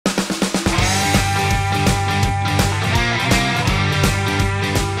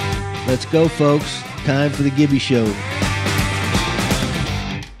Let's go, folks. Time for the Gibby Show.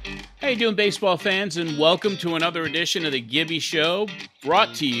 How you doing, baseball fans, and welcome to another edition of the Gibby Show,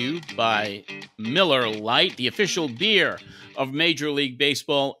 brought to you by Miller Lite, the official beer of Major League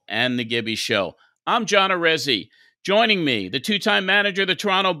Baseball and the Gibby Show. I'm John Arezzi. Joining me, the two-time manager of the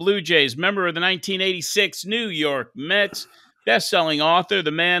Toronto Blue Jays, member of the 1986 New York Mets, best-selling author, the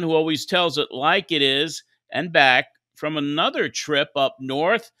man who always tells it like it is, and back from another trip up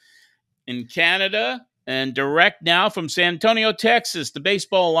north in Canada, and direct now from San Antonio, Texas, the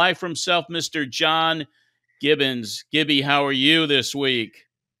baseball life for himself, Mr. John Gibbons. Gibby, how are you this week?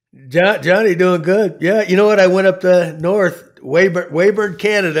 Johnny, doing good. Yeah, you know what? I went up the north, Weyburn,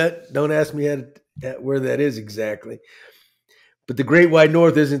 Canada. Don't ask me where that is exactly. But the Great White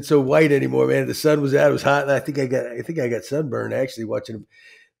North isn't so white anymore, man. The sun was out; it was hot, and I think I got sunburned actually watching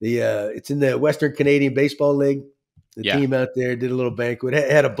it's in the Western Canadian Baseball League. The team out there did a little banquet,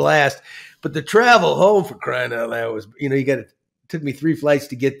 had a blast. But the travel home, for crying out loud, was, took me 3 flights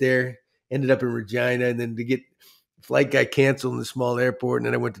to get there, ended up in Regina, and then the flight got canceled in the small airport, and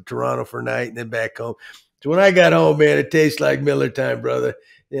then I went to Toronto for a night and then back home. So when I got home, man, it tastes like Miller time, brother.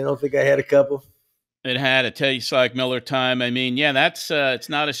 You don't think I had a couple? It had a taste like Miller time. I mean, yeah, that's it's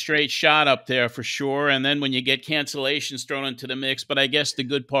not a straight shot up there for sure. And then when you get cancellations thrown into the mix, but I guess the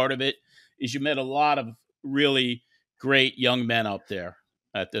good part of it is you met a lot of really great young men up there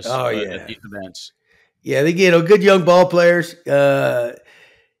at this at these events. Yeah, they good young ball players. The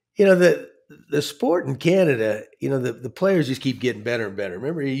sport in Canada, the players just keep getting better and better.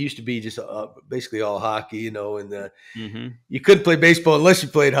 Remember, it used to be just basically all hockey, and you couldn't play baseball unless you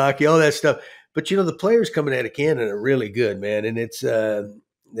played hockey, all that stuff. But the players coming out of Canada are really good, man, and it's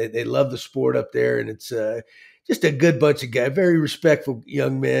they love the sport up there, and it's just a good bunch of guys, very respectful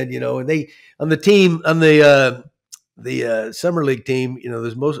young men, and they on the team on the summer league team,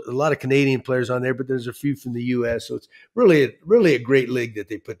 there's a lot of Canadian players on there, but there's a few from the U.S. So it's really a great league that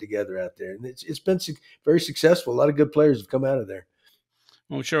they put together out there, and it's been very successful. A lot of good players have come out of there.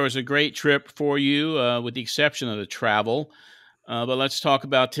 Well, sure, it was a great trip for you, with the exception of the travel. But let's talk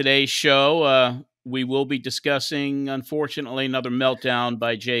about today's show. We will be discussing, unfortunately, another meltdown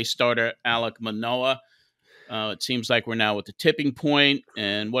by Jay starter Alek Manoah. It seems like we're now at the tipping point,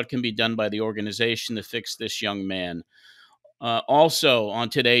 and what can be done by the organization to fix this young man. Also on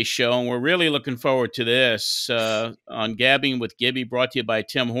today's show, and we're really looking forward to this, on Gabbin with Gibby, brought to you by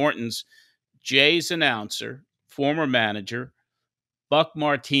Tim Hortons, Jay's announcer, former manager, Buck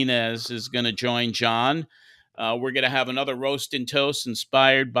Martinez is going to join John. We're going to have another roast and toast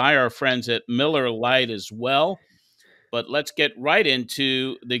inspired by our friends at Miller Lite as well. But let's get right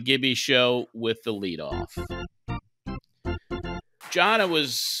into the Gibby Show with the leadoff. John, it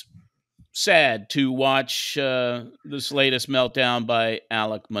was sad to watch this latest meltdown by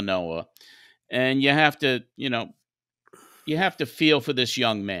Alek Manoah. And you have to feel for this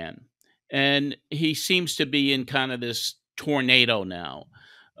young man. And he seems to be in kind of this tornado now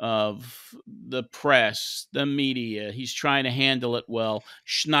of the press, the media. He's trying to handle it well.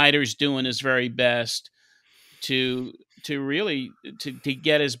 Schneider's doing his very best to really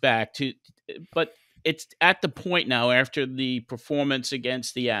get his back but it's at the point now after the performance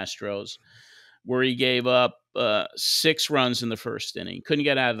against the Astros where he gave up 6 runs in the first inning, couldn't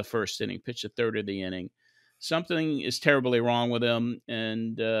get out of the first inning, pitched a third of the inning. Something is terribly wrong with him,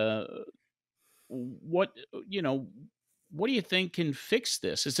 and what do you think can fix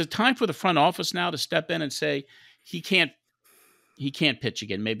this? Is it time for the front office now to step in and say he can't pitch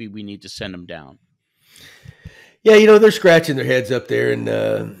again? Maybe we need to send him down. Yeah, they're scratching their heads up there, and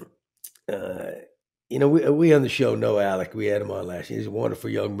we on the show know Alek. We had him on last year. He's a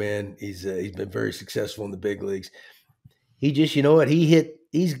wonderful young man. He's been very successful in the big leagues. He just,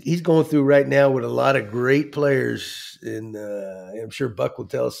 he's going through right now with a lot of great players, and I'm sure Buck will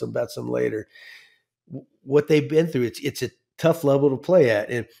tell us about some later. What they've been through, it's a tough level to play at,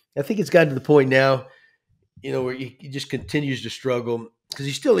 and I think it's gotten to the point now, where he just continues to struggle. Because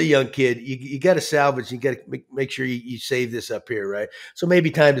he's still a young kid. You got to salvage. You got to make sure you save this up here, right? So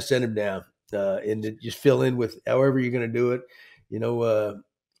maybe time to send him down and to just fill in with however you're going to do it.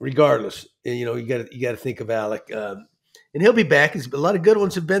 Regardless, and, you got to think of Alek, and he'll be back. A lot of good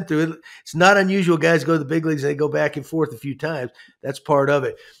ones have been through it. It's not unusual. Guys go to the big leagues and they go back and forth a few times. That's part of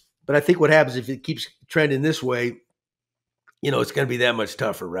it. But I think what happens if it keeps trending this way, it's going to be that much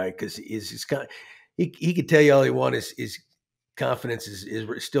tougher, right? Because he could tell you all he wants is confidence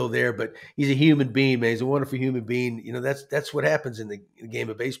is still there, but he's a human being, man. He's a wonderful human being. That's what happens in the game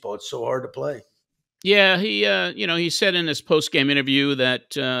of baseball. It's so hard to play. Yeah, he said in his post-game interview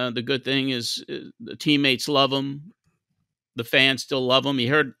that the good thing is the teammates love him. the fans still love him. He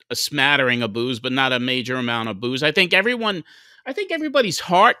heard a smattering of boos, but not a major amount of boos. I think everybody's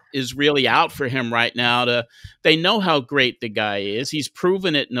heart is really out for him right now. They know how great the guy is. He's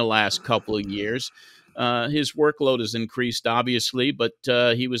proven it in the last couple of years. His workload has increased, obviously, but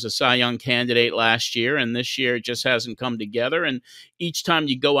he was a Cy Young candidate last year, and this year it just hasn't come together. And each time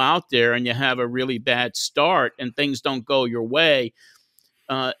you go out there and you have a really bad start and things don't go your way,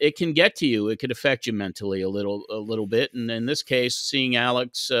 it can get to you. It could affect you mentally a little bit. And in this case, seeing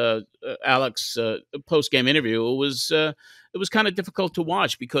Alek's post game interview, it was kind of difficult to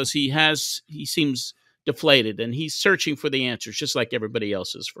watch because he seems deflated and he's searching for the answers, just like everybody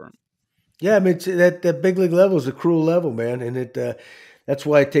else is for him. Yeah, I mean that big league level is a cruel level, man, and that's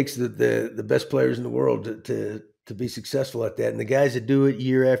why it takes the best players in the world to be successful at that. And the guys that do it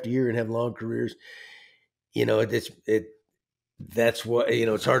year after year and have long careers, that's what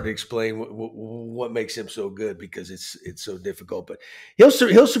it's hard to explain what makes him so good because it's so difficult. But he'll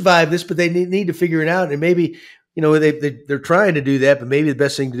survive this, but they need to figure it out. And maybe they're trying to do that, but maybe the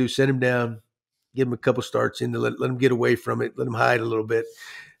best thing to do is send him down, give him a couple starts in to let him get away from it, let him hide a little bit.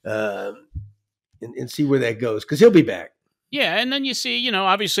 And see where that goes because he'll be back. Yeah, and then you see,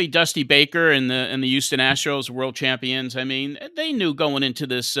 obviously Dusty Baker and the Houston Astros, world champions. I mean, they knew going into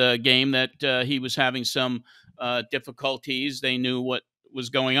this game that he was having some difficulties. They knew what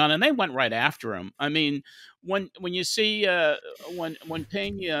was going on, and they went right after him. I mean, when you see when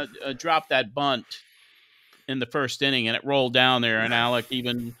Pena dropped that bunt in the first inning and it rolled down there, and Alek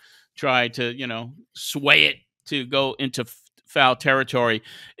even tried to sway it to go into foul territory.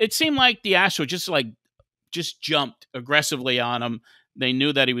 It seemed like the Astros just jumped aggressively on him. They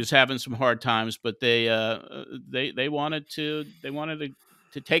knew that he was having some hard times, but they wanted to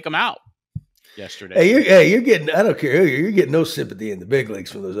take him out yesterday. Hey, you're getting, I don't care who you're getting no sympathy in the big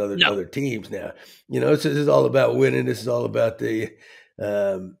leagues from those other teams now. This is all about winning. This is all about the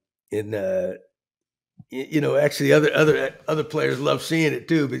actually other players love seeing it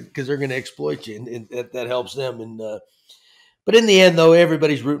too because they're going to exploit you and that helps them. And but in the end, though,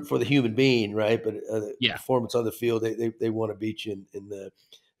 everybody's rooting for the human being, right? But performance on the field, they want to beat you.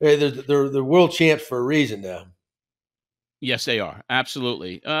 They're world champs for a reason now. Yes, they are.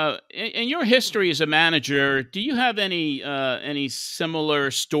 Absolutely. In your history as a manager, do you have any similar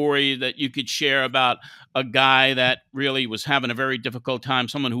story that you could share about a guy that really was having a very difficult time,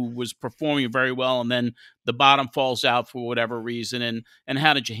 someone who was performing very well, and then the bottom falls out for whatever reason, and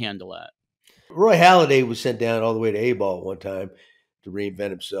how did you handle that? Roy Halladay was sent down all the way to A-ball one time to reinvent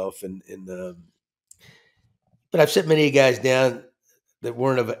himself, but I've sent many guys down that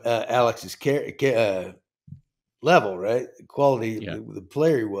weren't of Alex's level, right? The quality the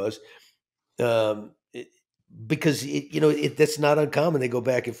player he was, because that's not uncommon. They go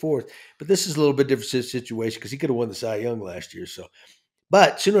back and forth, but this is a little bit different situation because he could have won the Cy Young last year. So,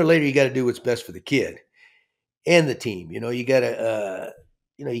 but sooner or later, you got to do what's best for the kid and the team. You got to.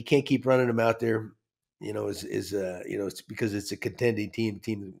 You can't keep running them out there, it's because it's a contending team. The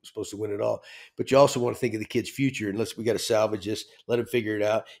team is supposed to win it all. But you also want to think of the kid's future. Unless we got to salvage this, let him figure it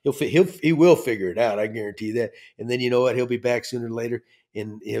out. He will figure it out. I guarantee that. And then you know what? He'll be back sooner or later,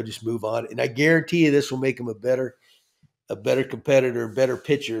 and he'll just move on. And I guarantee you, this will make him a better competitor, a better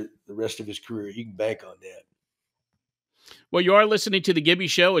pitcher the rest of his career. You can bank on that. Well, you are listening to the Gibby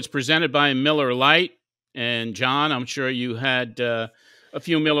Show. It's presented by Miller Lite. And John, I'm sure you had a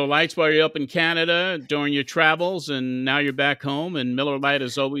few Miller Lights while you're up in Canada during your travels, and now you're back home, and Miller Lite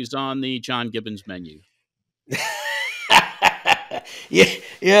is always on the John Gibbons menu. Yeah,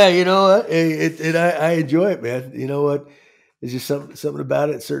 I enjoy it, man. You know what? There's just something about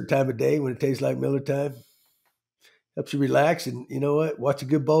it at a certain time of day when it tastes like Miller time. Helps you relax, and you know what? Watch a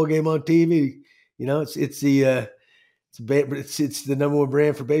good ball game on TV. It's the number one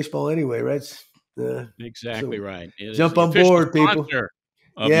brand for baseball anyway, right? Exactly so right. Jump on board, people.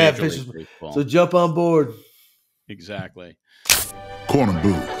 Yeah, so jump on board. Exactly. Corner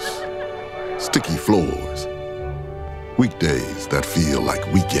booths, sticky floors, weekdays that feel like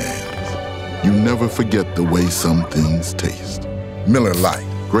weekends. You never forget the way some things taste. Miller Lite,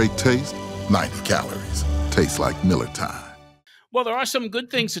 great taste, 90 calories. Tastes like Miller time. Well, there are some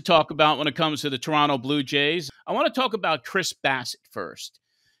good things to talk about when it comes to the Toronto Blue Jays. I want to talk about Chris Bassett first.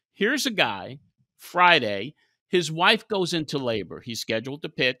 Here's a guy, Friday, his wife goes into labor. He's scheduled to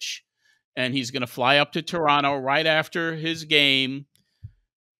pitch, and he's going to fly up to Toronto right after his game.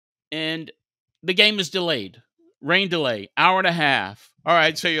 And the game is delayed. Rain delay, hour and a half. All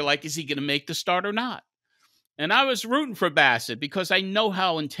right, so you're like, is he going to make the start or not? And I was rooting for Bassett because I know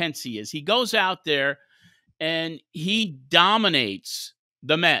how intense he is. He goes out there, and he dominates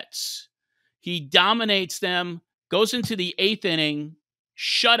the Mets. He dominates them goes into the 8th inning,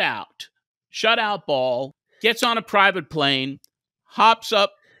 shutout ball, gets on a private plane, hops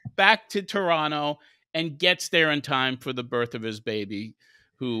up back to Toronto, and gets there in time for the birth of his baby,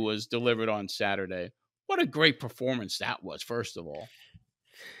 who was delivered on Saturday. What a great performance that was, first of all.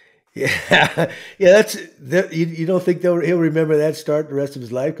 Yeah, yeah. You don't think he'll remember that start the rest of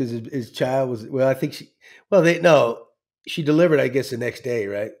his life because his child was. Well, I think she delivered. I guess the next day,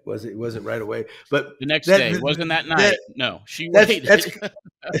 right? It wasn't right away, but the next day wasn't that night. No, she waited.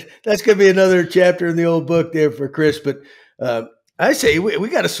 That's gonna be another chapter in the old book there for Chris. But I say we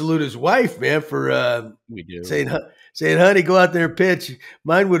got to salute his wife, man, for we do saying, honey, go out there and pitch.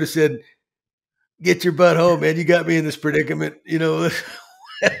 Mine would have said, get your butt home, man. You got me in this predicament, you know.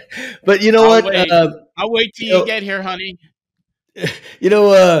 But you know what? I'll wait till you get here, honey. You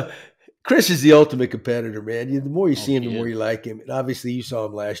know, Chris is the ultimate competitor, man. The more you see him, the more you like him. And obviously, you saw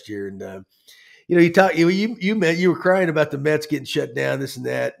him last year, and you know, you were crying about the Mets getting shut down, this and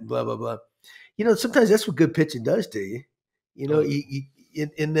that, and blah blah blah. You know, sometimes that's what good pitching does to you. You know,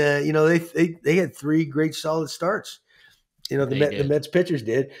 you know, they had 3 great solid starts. You know, the Mets pitchers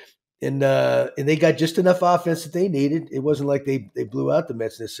did. And they got just enough offense that they needed. It wasn't like they blew out the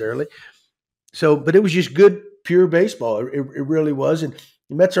Mets necessarily. So, but it was just good, pure baseball. It really was. And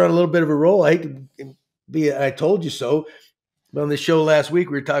the Mets are on a little bit of a roll. I hate to be I told you so. But on the show last week,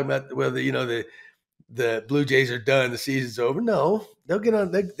 we were talking about whether, you know, the Blue Jays are done, the season's over. No, they'll get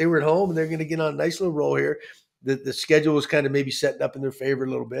on. They were at home, and they're going to get on a nice little roll here. The schedule was kind of maybe setting up in their favor a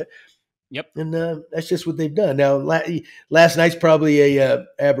little bit. Yep. And that's just what they've done. Now, last night's probably a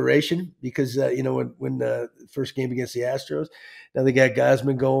aberration because, you know, when the first game against the Astros, now they got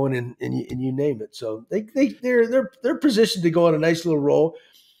Gabbin going and you name it. So they're positioned to go on a nice little roll.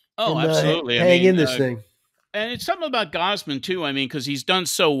 Oh, and, absolutely. Hang in this thing. And it's something about Gabbin too. I mean, because he's done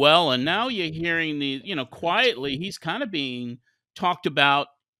so well, and now you're hearing quietly, he's kind of being talked about,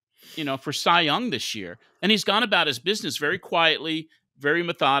 you know, for Cy Young this year. And he's gone about his business very quietly, very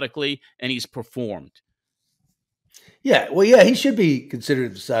methodically, and he's performed. Yeah, well, yeah, he should be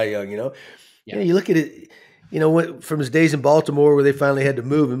considered Cy Young, you know. Yeah. You know, you look at it, you know, from his days in Baltimore where they finally had to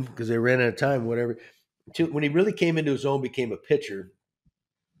move him because they ran out of time, whatever, to when he really came into his own, became a pitcher,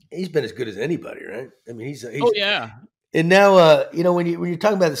 he's been as good as anybody, right? I mean, he's oh, yeah. And now, you know, when you're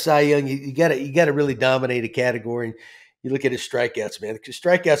talking about the Cy Young, you gotta really dominate a category. You look at his strikeouts, man, because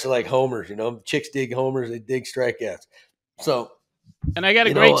strikeouts are like homers, you know. Chicks dig homers, they dig strikeouts. So. And I got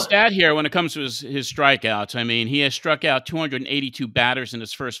a great stat here when it comes to his strikeouts. I mean, he has struck out 282 batters in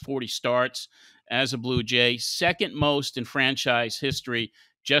his first 40 starts as a Blue Jay, second most in franchise history,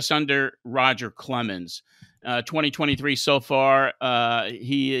 just under Roger Clemens. 2023 so far,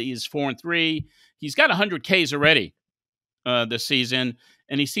 he is 4-3. He's got 100 Ks already this season,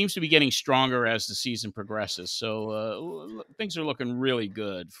 and he seems to be getting stronger as the season progresses. So things are looking really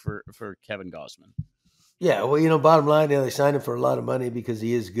good for Kevin Gausman. Yeah, well, you know, bottom line, they signed him for a lot of money because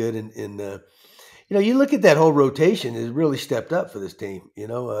he is good, and you know, you look at that whole rotation has really stepped up for this team. You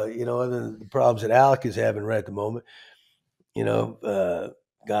know, other than the problems that Alek is having right at the moment, you know,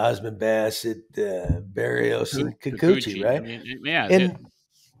 Gausman, Bassett, Barrios, and Kikuchi, right? I mean,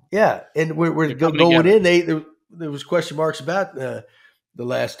 and we're going in. There was question marks about the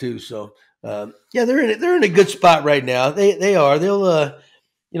last two, so yeah, they're in a good spot right now. They are. They'll.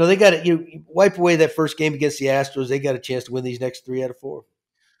 You know, they got to you wipe away that first game against the Astros. They got a chance to win these next 3 out of 4.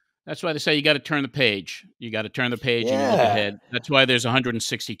 That's why they say you got to turn the page. You got to turn the page and look ahead. That's why there's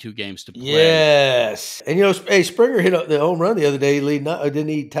 162 games to play. Yes. And, you know, hey, Springer hit the home run the other day. Didn't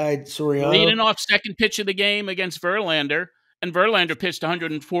he tied Soriano? Leading off second pitch of the game against Verlander. And Verlander pitched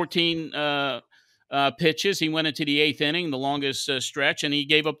 114 pitches. He went into the 8th inning, the longest stretch, and he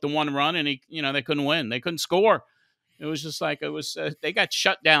gave up the 1 run, and they couldn't win. They couldn't score. It was just like they got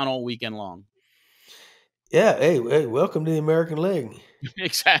shut down all weekend long. Yeah. Hey, welcome to the American League.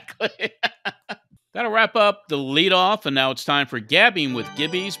 Exactly. That'll wrap up the leadoff, and now it's time for Gabbing with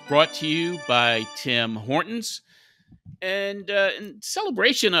Gibbies, brought to you by Tim Hortons. And in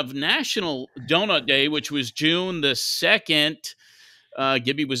celebration of National Donut Day, which was June the 2nd,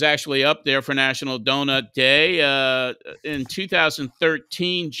 Gibby was actually up there for National Donut Day. In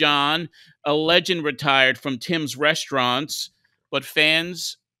 2013, John, a legend retired from Tim's Restaurants, but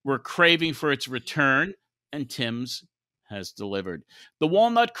fans were craving for its return, and Tim's has delivered. The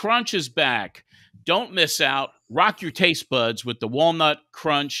Walnut Crunch is back. Don't miss out. Rock your taste buds with the Walnut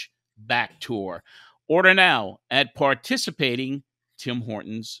Crunch Back Tour. Order now at participating Tim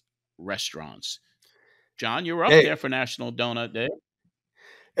Hortons restaurants. John, you were up there for National Donut Day.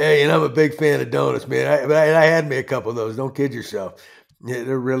 Hey, and I'm a big fan of donuts, man. I had me a couple of those. Don't kid yourself. Yeah,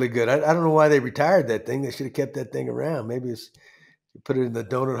 they're really good. I don't know why they retired that thing. They should have kept that thing around. Maybe it's put it in the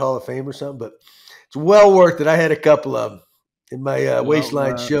Donut Hall of Fame or something. But it's well worth it. I had a couple of them, and my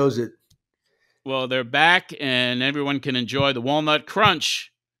waistline shows it. Well, they're back, and everyone can enjoy the Walnut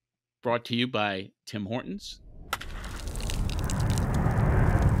Crunch, brought to you by Tim Hortons.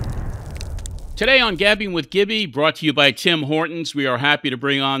 Today on Gabbing with Gibby, brought to you by Tim Hortons, we are happy to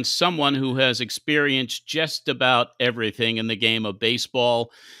bring on someone who has experienced just about everything in the game of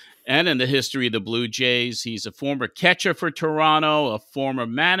baseball and in the history of the Blue Jays. He's a former catcher for Toronto, a former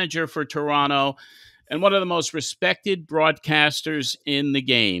manager for Toronto, and one of the most respected broadcasters in the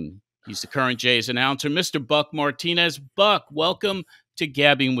game. He's the current Jays announcer, Mr. Buck Martinez. Buck, welcome to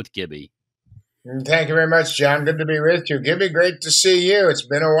Gabbing with Gibby. Thank you very much, John. Good to be with you. Gibby, great to see you. It's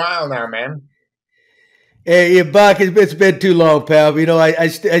been a while now, man. Hey, yeah, Buck, it's been too long, pal. You know, I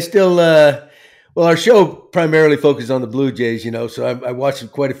still, well, our show primarily focuses on the Blue Jays, you know, so I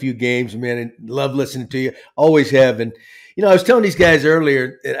watched quite a few games, man, and love listening to you. Always have. And, you know, I was telling these guys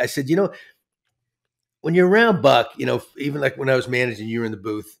earlier, I said, you know, when you're around Buck, you know, even like when I was managing, you were in the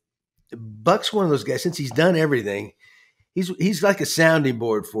booth, Buck's one of those guys, since he's done everything, he's like a sounding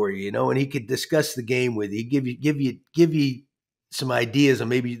board for you, you know, and he could discuss the game with you, give you some ideas on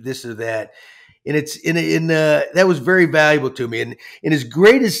maybe this or that. And it's that was very valuable to me. And as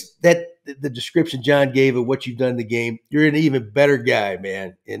great as that the description John gave of what you've done in the game, you're an even better guy,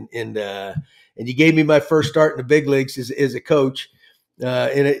 man. And you gave me my first start in the big leagues as a coach.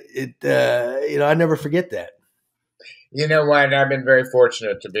 And you know, I never forget that. You know what? I've been very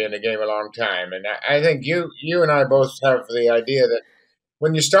fortunate to be in the game a long time. And I think you and I both have the idea that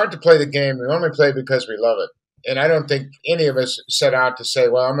when you start to play the game, we only play because we love it. And I don't think any of us set out to say,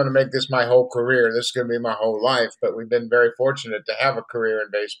 well, I'm going to make this my whole career. This is going to be my whole life. But we've been very fortunate to have a career in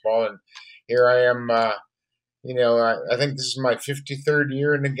baseball. And here I am, you know, I think this is my 53rd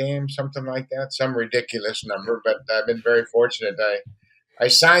year in the game, something like that, some ridiculous number. But I've been very fortunate. I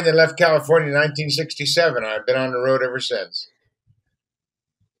signed and left California in 1967. I've been on the road ever since.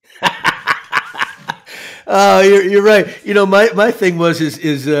 Oh, you're right. You know, my thing was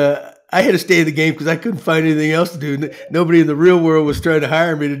I had to stay in the game because I couldn't find anything else to do. Nobody in the real world was trying to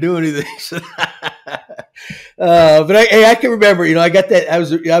hire me to do anything. So, but I can remember, you know, I got that. I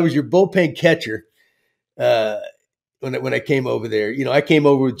was your bullpen catcher when I came over there. You know, I came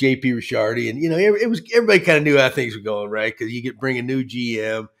over with JP Ricciardi, and you know, everybody kind of knew how things were going, right? Because you bring a new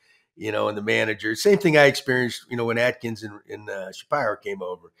GM, you know, and the manager. Same thing I experienced, you know, when Atkins and Shapiro came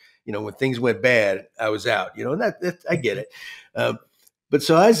over. You know, when things went bad, I was out. You know, and that I get it. But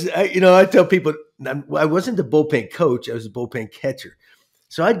so I tell people I wasn't the bullpen coach. I was the bullpen catcher.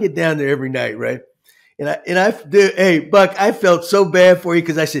 So I'd get down there every night, right? Hey, Buck, I felt so bad for you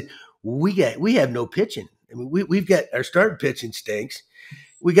because I said, we have no pitching. I mean, we've got our starting pitching stinks.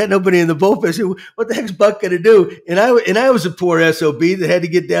 We got nobody in the bullpen. I said, what the heck's Buck going to do? And I was a poor SOB that had to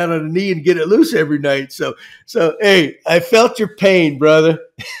get down on a knee and get it loose every night. So hey, I felt your pain, brother,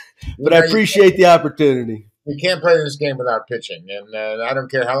 but I appreciate the opportunity. You can't play this game without pitching. And I don't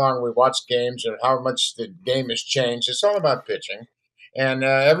care how long we watch games or how much the game has changed. It's all about pitching. And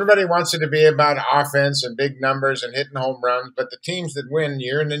everybody wants it to be about offense and big numbers and hitting home runs. But the teams that win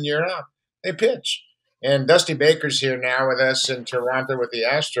year in and year out, they pitch. And Dusty Baker's here now with us in Toronto with the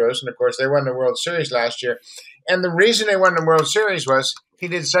Astros. And, of course, they won the World Series last year. And the reason they won the World Series was he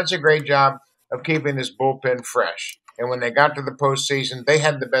did such a great job of keeping his bullpen fresh. And when they got to the postseason, they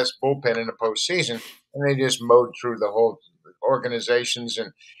had the best bullpen in the postseason. And they just mowed through the whole organizations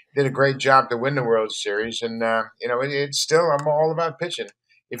and did a great job to win the World Series. And, you know, it's still, I'm all about pitching.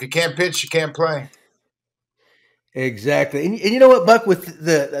 If you can't pitch, you can't play. Exactly. And you know what, Buck, with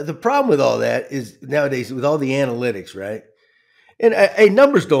the problem with all that is nowadays with all the analytics, right? And hey,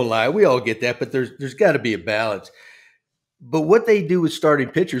 numbers don't lie. We all get that, but there's got to be a balance. But what they do with starting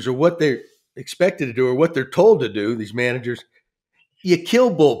pitchers or what they're expected to do or what they're told to do, these managers, you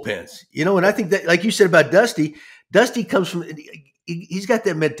kill bullpens, you know? And I think that, like you said about Dusty comes from, he's got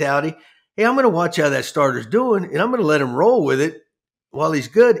that mentality. Hey, I'm going to watch how that starter's doing and I'm going to let him roll with it while he's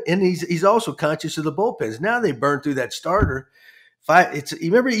good. And he's also conscious of the bullpens. Now they burn through that starter. You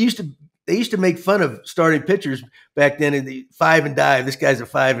remember they used to make fun of starting pitchers back then in the 5 and dive. This guy's a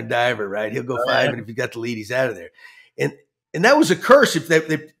 5 and diver, right? He'll go 5 and if he got the lead, he's out of there. And that was a curse if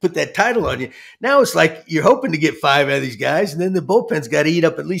they put that title on you. Now it's like you're hoping to get 5 out of these guys, and then the bullpen's got to eat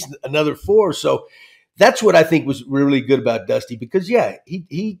up at least another 4. So that's what I think was really good about Dusty because, yeah,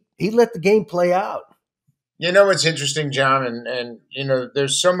 he let the game play out. You know what's interesting, John, and you know,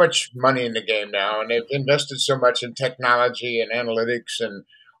 there's so much money in the game now, and they've invested so much in technology and analytics and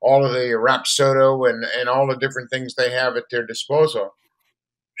all of the Rapsodo and all the different things they have at their disposal.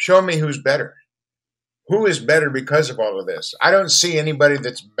 Show me who's better. Who is better because of all of this? I don't see anybody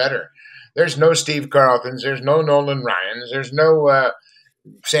that's better. There's no Steve Carltons. There's no Nolan Ryans. There's no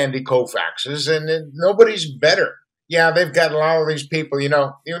Sandy Koufaxes, and nobody's better. Yeah, they've got a lot of these people.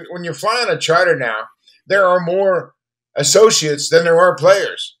 When you fly on a charter now, there are more associates than there are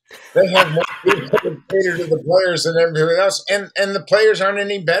players. They have more people that cater to the players than everything else, and the players aren't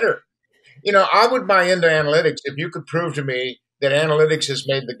any better. I would buy into analytics if you could prove to me that analytics has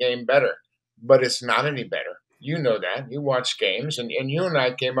made the game better, but it's not any better. You know that. You watch games, and you and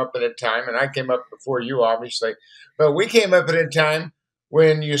I came up at a time, and I came up before you, obviously, but we came up at a time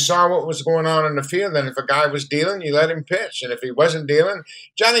when you saw what was going on in the field, and if a guy was dealing, you let him pitch. And if he wasn't dealing,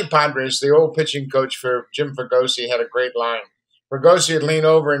 Johnny Padres, the old pitching coach for Jim Fregosi, had a great line. Fregosi would lean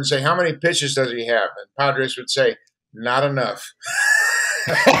over and say, "How many pitches does he have?" And Padres would say, "Not enough."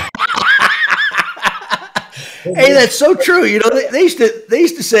 Hey, that's so true. They used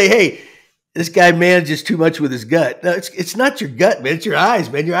to say, "Hey, this guy manages too much with his gut." No, it's not your gut, man. It's your eyes,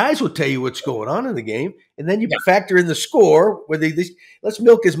 man. Your eyes will tell you what's going on in the game. And then you factor in the score where let's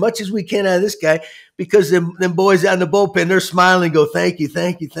milk as much as we can out of this guy, because them boys out in the bullpen, they're smiling and go, "Thank you,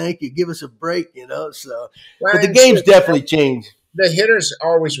 thank you, thank you. Give us a break," So, but the game's definitely changed. The hitters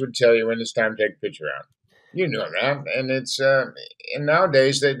always would tell you when it's time to take a pitcher out. You know that. And it's and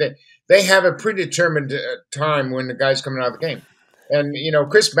nowadays they have a predetermined time when the guy's coming out of the game. And,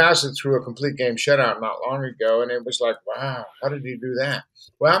 Chris Bassett threw a complete game shutout not long ago, and it was like, wow, how did he do that?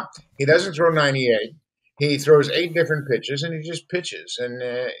 Well, he doesn't throw 98. He throws 8 different pitches, and he just pitches. And,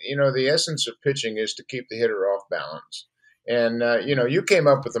 the essence of pitching is to keep the hitter off balance. And, you came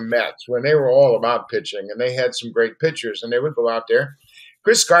up with the Mets when they were all about pitching, and they had some great pitchers, and they would go out there.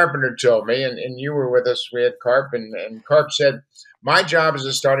 Chris Carpenter told me, and you were with us, we had Carp, and Carp said, "My job as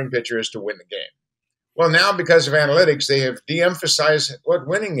a starting pitcher is to win the game." Well, now because of analytics, they have de-emphasized what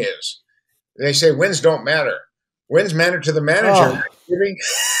winning is. They say wins don't matter. Wins matter to the manager.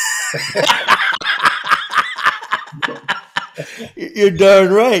 You're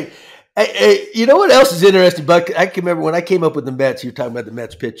darn right. You know what else is interesting, Buck? I can remember when I came up with the Mets, you were talking about the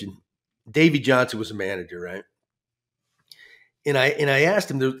Mets pitching. Davey Johnson was a manager, right? And I asked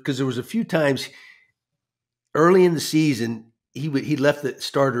him, because there was a few times early in the season, he left the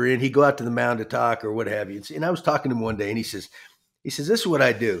starter in. He'd go out to the mound to talk or what have you. And I was talking to him one day, and he says, "This is what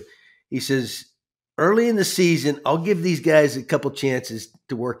I do." He says, "Early in the season, I'll give these guys a couple chances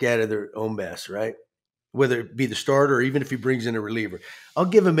to work out of their own mess, right? Whether it be the starter or even if he brings in a reliever. I'll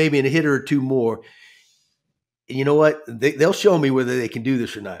give him maybe a hitter or two more. And you know what? They'll show me whether they can do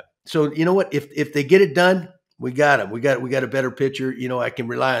this or not. So you know what? If they get it done, we got him. We got a better pitcher. I can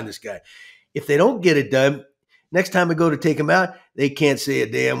rely on this guy. If they don't get it done, next time I go to take them out, they can't say a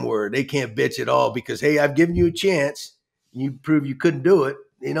damn word. They can't bitch at all because, hey, I've given you a chance. You proved you couldn't do it,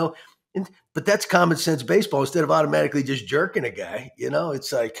 But that's common sense baseball instead of automatically just jerking a guy.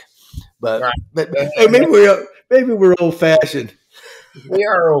 It's like, but hey, maybe we're old fashioned. We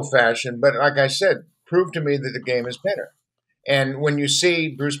are old fashioned, but like I said, prove to me that the game is better. And when you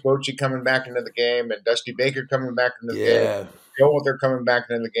see Bruce Bochy coming back into the game and Dusty Baker coming back into the game, Joe Walter coming back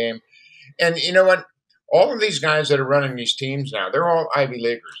into the game, and you know what? All of these guys that are running these teams now, they're all Ivy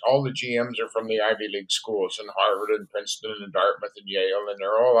Leaguers. All the GMs are from the Ivy League schools in Harvard and Princeton and Dartmouth and Yale, and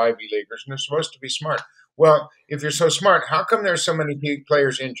they're all Ivy Leaguers, and they're supposed to be smart. Well, if you're so smart, how come there's so many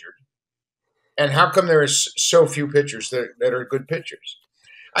players injured? And how come there is so few pitchers that are good pitchers?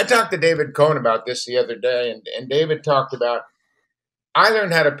 I talked to David Cohn about this the other day, and David talked about, I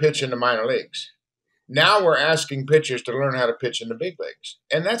learned how to pitch in the minor leagues. Now we're asking pitchers to learn how to pitch in the big leagues.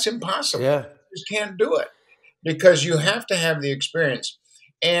 And that's impossible. Yeah. You just can't do it because you have to have the experience.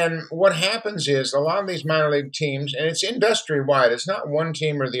 And what happens is a lot of these minor league teams, and it's industry-wide, it's not one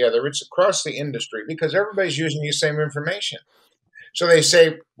team or the other, it's across the industry because everybody's using the same information. So they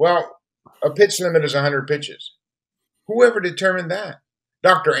say, well, a pitch limit is 100 pitches. Whoever determined that?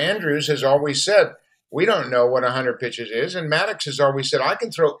 Dr. Andrews has always said, we don't know what 100 pitches is. And Maddox has always said, I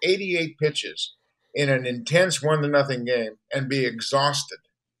can throw 88 pitches in an intense 1-0 game and be exhausted.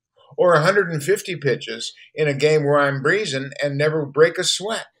 Or 150 pitches in a game where I'm breezing and never break a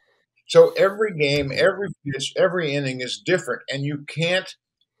sweat. So every game, every pitch, every inning is different. And you can't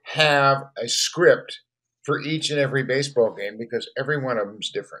have a script for each and every baseball game because every one of them is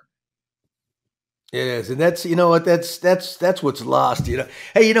different. It is, and that's that's what's lost.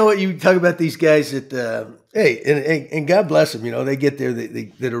 Hey, you know what? You talk about these guys that and God bless them. They get there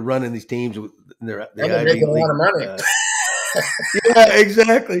that are running these teams. They're making a lot of money. Yeah,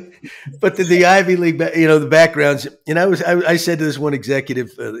 exactly. But the Ivy League, the backgrounds. And I said to this one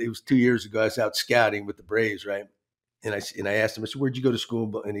executive, it was 2 years ago. I was out scouting with the Braves, right? And I asked him, I said, "Where'd you go to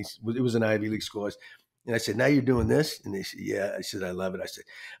school?" And it was an Ivy League school. And I said, "Now you're doing this?" And they said, "Yeah." I said, "I love it."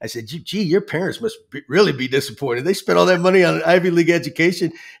 I said, "Gee, your parents must really be disappointed. They spent all that money on an Ivy League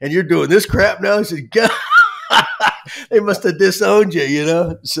education, and you're doing this crap now." I said, "God, they must have disowned you, you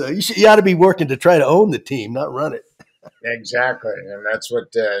know." So you ought to be working to try to own the team, not run it. Exactly, and that's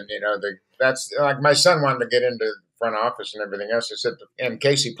what that's like. My son wanted to get into front office and everything else. I said, and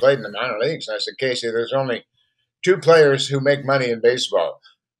Casey played in the minor leagues, and I said, "Casey, there's only two players who make money in baseball.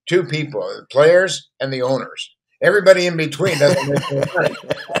 Two people, the players and the owners. Everybody in between doesn't make any money."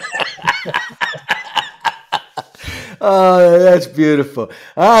 Oh, that's beautiful.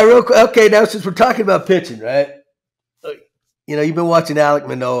 All right, real quick. Okay, now since we're talking about pitching, right? You know, you've been watching Alek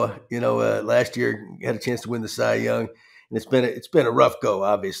Manoah. You know, last year you had a chance to win the Cy Young, and it's been a rough go.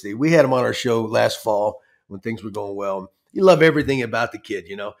 Obviously, we had him on our show last fall when things were going well. You love everything about the kid,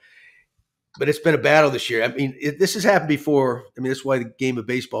 you know, but it's been a battle this year. I mean, this has happened before. I mean, that's why the game of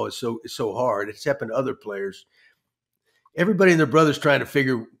baseball is so hard. It's happened to other players. Everybody and their brother's trying to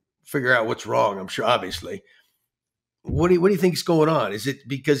figure out what's wrong. I'm sure, obviously. What do you think is going on? Is it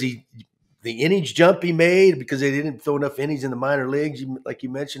because the innings jump he made because they didn't throw enough innings in the minor leagues, like you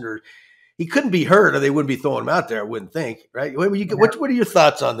mentioned, or he couldn't be hurt, or they wouldn't be throwing him out there? I wouldn't think, right? What are your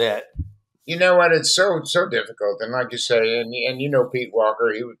thoughts on that? You know what? It's so difficult, and like you say, and you know Pete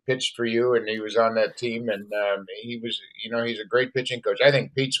Walker, he pitched for you, and he was on that team, and he was, you know, he's a great pitching coach. I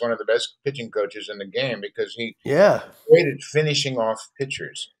think Pete's one of the best pitching coaches in the game because he created finishing off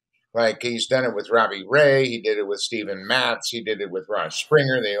pitchers. Like he's done it with Robbie Ray, he did it with Steven Matz, he did it with Ron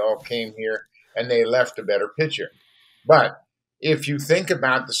Springer. They all came here and they left a better pitcher. But if you think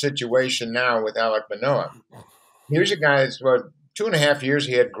about the situation now with Alek Manoah, here's a guy that's 2.5 years.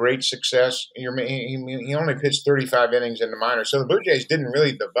 He had great success. He only pitched 35 innings in the minors, so the Blue Jays didn't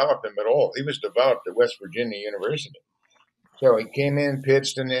really develop him at all. He was developed at West Virginia University. So he came in,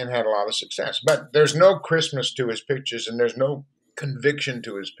 pitched, and then had a lot of success. But there's no Christmas to his pitches, and there's no conviction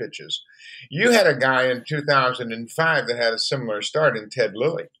to his pitches. You had a guy in 2005 that had a similar start in Ted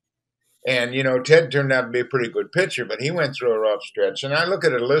Lilly. And, you know, Ted turned out to be a pretty good pitcher, but he went through a rough stretch. And I look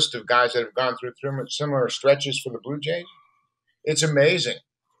at a list of guys that have gone through similar stretches for the Blue Jays. It's amazing.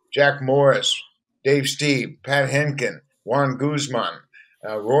 Jack Morris, Dave Stieb, Pat Henkin, Juan Guzman,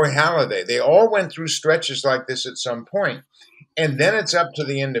 Roy Halladay. They all went through stretches like this at some point. And then it's up to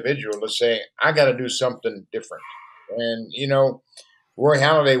the individual to say, I got to do something different. And, you know, Roy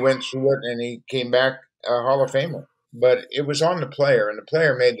Halladay went through it and he came back a Hall of Famer. But it was on the player, and the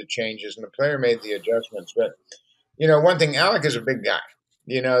player made the changes, and the player made the adjustments. But, you know, one thing, Alek is a big guy.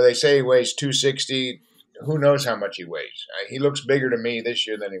 You know, they say he weighs 260. Who knows how much he weighs? He looks bigger to me this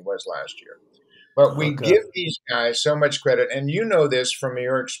year than he was last year. But we give these guys so much credit, and you know this from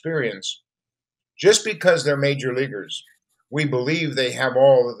your experience. Just because they're major leaguers, we believe they have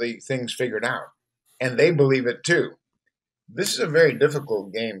all of the things figured out, and they believe it too. This is a very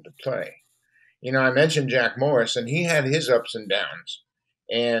difficult game to play. You know, I mentioned Jack Morris, and he had his ups and downs,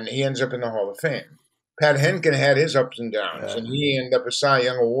 and he ends up in the Hall of Fame. Pat Henkin had his ups and downs, and he ended up a Cy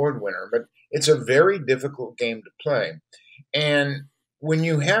Young Award winner. But it's a very difficult game to play. And when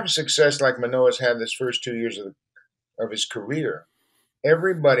you have success like Manoah's had this first 2 years of his career,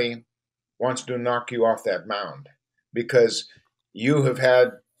 everybody wants to knock you off that mound because you have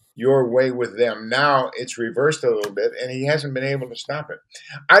had your way with them. Now it's reversed a little bit, and he hasn't been able to stop it.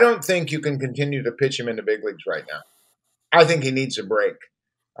 I don't think you can continue to pitch him in the big leagues right now. I think he needs a break.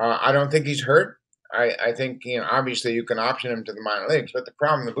 I don't think he's hurt. I think, you know, obviously you can option him to the minor leagues, but the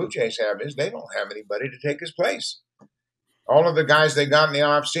problem the Blue Jays have is they don't have anybody to take his place. All of the guys they got in the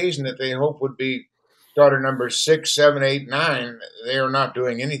offseason that they hope would be starter number 6, 7, 8, 9, they are not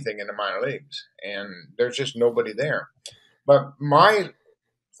doing anything in the minor leagues, and there's just nobody there. But my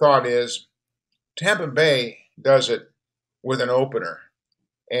thought is Tampa Bay does it with an opener,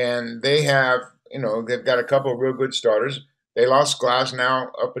 and they have, you know, they've got a couple of real good starters. They lost Glass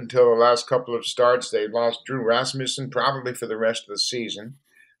now up until the last couple of starts. They lost Drew Rasmussen probably for the rest of the season.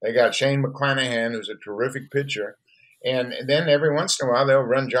 They got Shane McClanahan, who's a terrific pitcher. And then every once in a while, they'll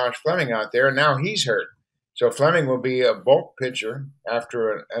run Josh Fleming out there, and now he's hurt. So Fleming will be a bulk pitcher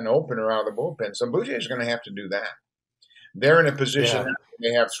after an opener out of the bullpen. So Blue Jays are going to have to do that. They're in a position now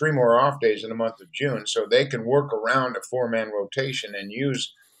they have 3 more off days in the month of June, so they can work around a 4-man rotation and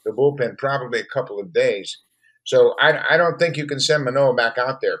use the bullpen probably a couple of days. So I don't think you can send Manoah back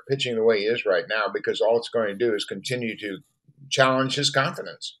out there pitching the way he is right now because all it's going to do is continue to challenge his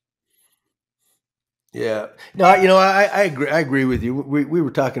confidence. Yeah. No, you know, I agree with you. We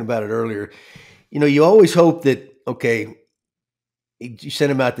were talking about it earlier. You know, you always hope that, okay, you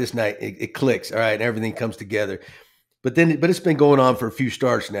send him out this night, it clicks, all right, and everything comes together. but it's been going on for a few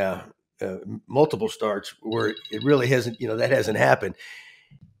starts now, multiple starts where it really hasn't, that hasn't happened.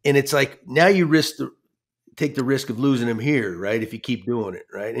 And it's like, now you take the risk of losing him here, right? If you keep doing it,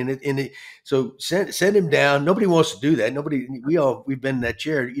 right? So send him down. Nobody wants to do that. We've been in that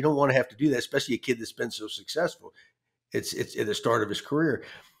chair. You don't want to have to do that, especially a kid that's been so successful. It's at the start of his career.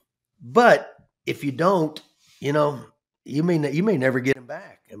 But if you don't, you may never get him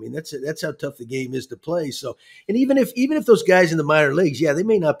back. I mean, that's how tough the game is to play. So, and even if those guys in the minor leagues, yeah, they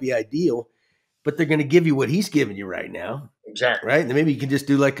may not be ideal, but they're going to give you what he's giving you right now. Exactly. Right. And then maybe you can just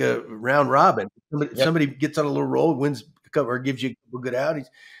do like a round robin. Somebody gets on a little roll, wins a couple, or gives you a couple good outings,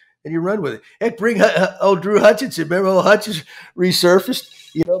 and you run with it. Heck, bring Drew Hutchinson. Remember old Hutchins resurfaced?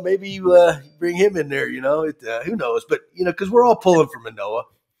 Maybe you bring him in there, who knows? But, because we're all pulling for Manoah,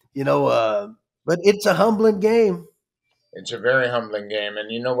 but it's a humbling game. It's a very humbling game.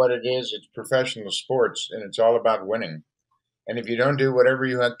 And you know what it is? It's professional sports, and it's all about winning. And if you don't do whatever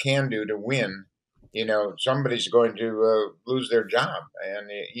you can do to win, somebody's going to lose their job. And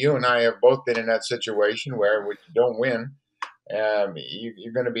you and I have both been in that situation where if you don't win,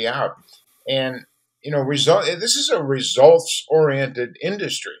 you're going to be out. And, this is a results-oriented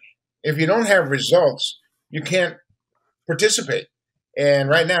industry. If you don't have results, you can't participate. And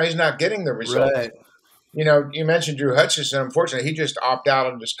right now, he's not getting the results. Right. You mentioned Drew Hutchinson. Unfortunately, he just opted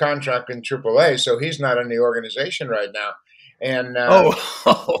out of his contract in AAA, so he's not in the organization right now. And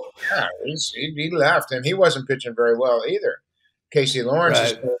yeah, he left, and he wasn't pitching very well either. Casey Lawrence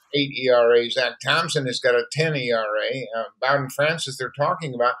has got 8 ERA. Zach Thompson has got a 10 ERA. Bowden Francis, they're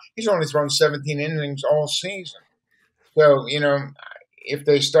talking about, he's only thrown 17 innings all season. So, if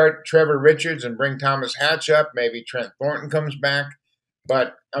they start Trevor Richards and bring Thomas Hatch up, maybe Trent Thornton comes back.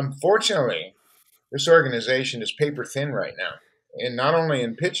 But unfortunately, this organization is paper thin right now, and not only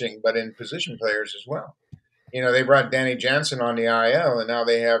in pitching, but in position players as well. They brought Danny Jansen on the IL, and now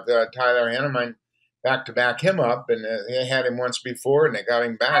they have Tyler Hanneman back to back him up, and they had him once before, and they got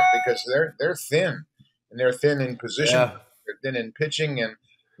him back because they're thin, and they're thin in position, they're thin in pitching, and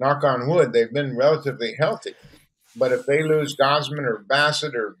knock on wood, they've been relatively healthy. But if they lose Gosman or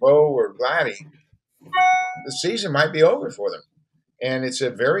Bassett or Bo or Vladdy, the season might be over for them. And it's a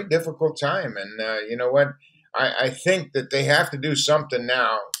very difficult time. And you know what? I think that they have to do something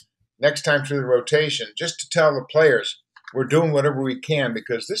now, next time through the rotation, just to tell the players we're doing whatever we can,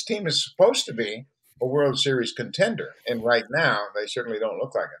 because this team is supposed to be a World Series contender. And right now, they certainly don't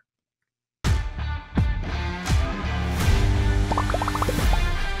look like it.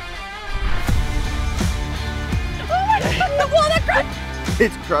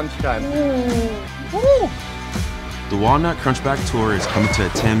 It's crunch time. Woo. The Walnut Crunchback Tour is coming to a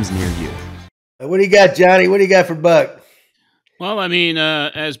Thames near you. What do you got, Johnny? What do you got for Buck? Well, I mean,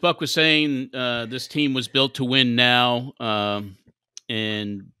 as Buck was saying, this team was built to win now,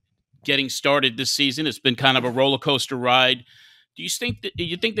 and getting started this season, it's been kind of a roller coaster ride. Do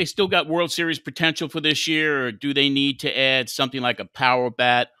you think they still got World Series potential for this year, or do they need to add something like a power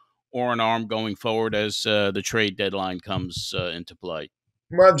bat or an arm going forward as the trade deadline comes into play?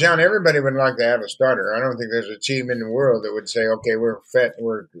 Well, John, everybody would like to have a starter. I don't think there's a team in the world that would say, okay, we're fit,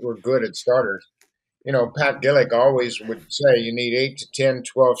 we're good at starters. Pat Gillick always would say you need 8 to 10,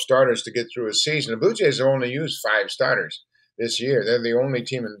 12 starters to get through a season. The Blue Jays have only used 5 starters this year. They're the only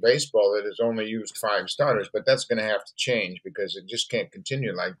team in baseball that has only used 5 starters, but that's going to have to change because it just can't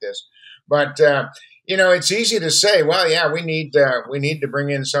continue like this. But, it's easy to say, well, yeah, we need to bring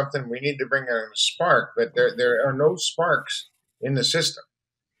in something. We need to bring a spark, but there are no sparks in the system.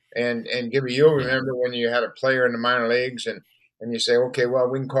 And Gibby, you'll remember when you had a player in the minor leagues and you say, okay, well,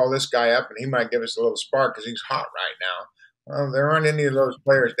 we can call this guy up and he might give us a little spark because he's hot right now. Well, there aren't any of those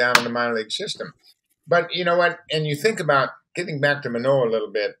players down in the minor league system. But you know what? And you think about getting back to Manoah a little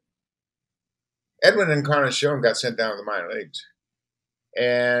bit. Edwin Encarnacion got sent down to the minor leagues.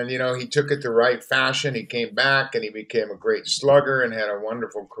 And, he took it the right fashion. He came back and he became a great slugger and had a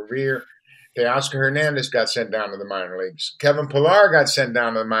wonderful career. Teoscar Hernandez got sent down to the minor leagues. Kevin Pillar got sent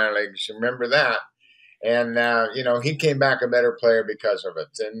down to the minor leagues. Remember that. And, he came back a better player because of it.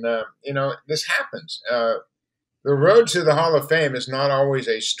 And, this happens. The road to the Hall of Fame is not always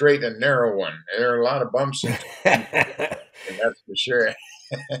a straight and narrow one. There are a lot of bumps. And that's for sure.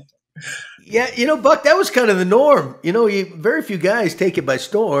 Yeah, Buck, that was kind of the norm. Very few guys take it by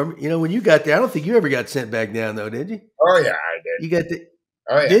storm. When you got there, I don't think you ever got sent back down, though, did you? Oh, yeah, I did. You got the...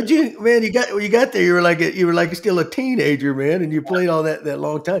 Oh, yeah. Did you, man? You got there. You were like still a teenager, man, and you played all that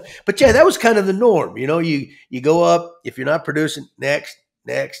long time. But yeah, that was kind of the norm. You go up if you're not producing. Next.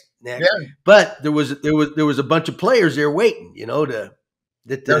 Yeah. But there was a bunch of players there waiting. To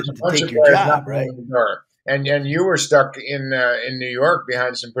take your job, right? And you were stuck in New York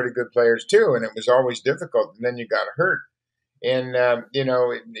behind some pretty good players too, and it was always difficult. And then you got hurt, and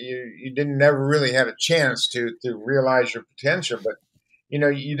you didn't never really had a chance to realize your potential. But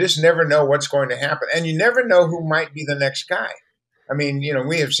you just never know what's going to happen, and you never know who might be the next guy. I mean,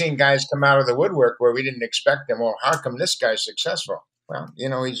 we have seen guys come out of the woodwork where we didn't expect them. Well, how come this guy's successful? Well,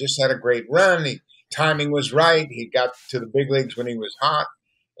 he just had a great run. Timing was right. He got to the big leagues when he was hot.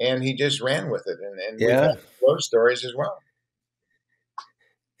 And he just ran with it, and we have those stories as well.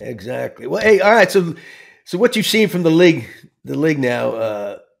 Exactly. Well, hey, all right. So what you've seen from the league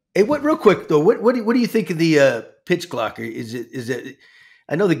now? Hey, real quick though? What do you think of the pitch clock? Is it?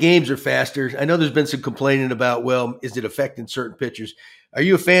 I know the games are faster. I know there's been some complaining about, well, is it affecting certain pitchers? Are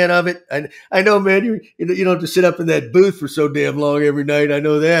you a fan of it? I know, man. You don't have to sit up in that booth for so damn long every night. I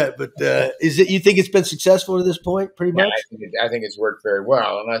know that, but is it? You think it's been successful to this point? Pretty much. I think it's worked very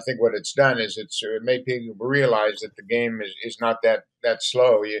well, and I think what it's done is it made people realize that the game is not that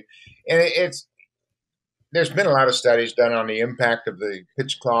slow. There's been a lot of studies done on the impact of the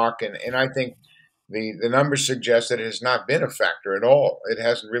pitch clock, and I think the numbers suggest that it has not been a factor at all. It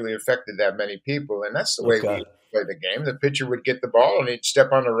hasn't really affected that many people, and that's the way we play the game. The pitcher would get the ball and he'd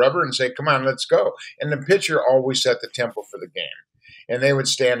step on the rubber and say, "Come on, let's go." And the pitcher always set the tempo for the game. And they would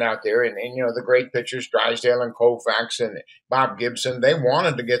stand out there, and the great pitchers, Drysdale and Koufax and Bob Gibson, they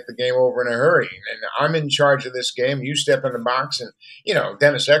wanted to get the game over in a hurry. And I'm in charge of this game. You step in the box. And,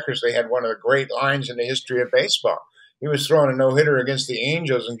 Dennis Eckersley had one of the great lines in the history of baseball. He was throwing a no-hitter against the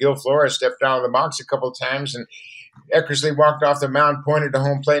Angels, and Gil Flores stepped out of the box a couple of times, and Eckersley walked off the mound, pointed to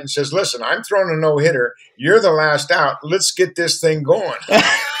home plate, and says, "Listen, I'm throwing a no-hitter. You're the last out. Let's get this thing going."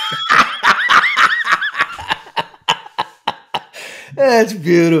 That's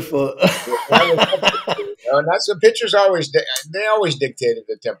beautiful. And that's what pitchers always dictated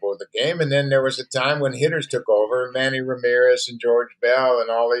the tempo of the game. And then there was a time when hitters took over. Manny Ramirez and George Bell and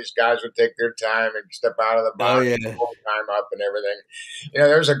all these guys would take their time and step out of the box and pull time up and everything.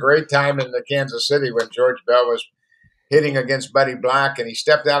 There was a great time in the Kansas City when George Bell was hitting against Buddy Black, and he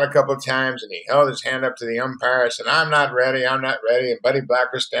stepped out a couple of times and he held his hand up to the umpire and said, I'm not ready. And Buddy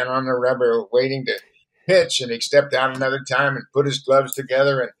Black was standing on the rubber waiting to pitch, and he stepped out another time and put his gloves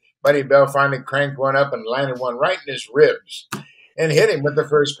together, and Buddy Bell finally cranked one up and landed one right in his ribs and hit him with the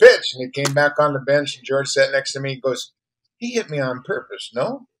first pitch. And he came back on the bench, and George sat next to me. He goes, "He hit me on purpose,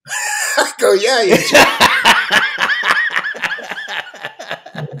 no?" I go, "Yeah,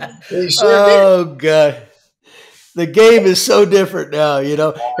 he sure did." God. The game is so different now,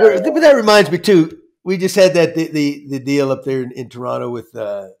 But that reminds me, too, we just had the deal up there in Toronto with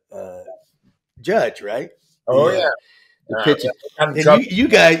Judge, right? Oh, yeah. The pitching. And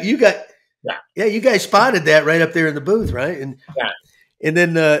you guys spotted that right up there in the booth, right? And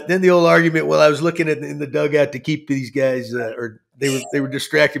then the old argument. Well, I was looking in the dugout to keep these guys, or they were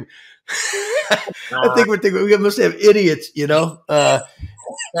distracting. I think we must have idiots, But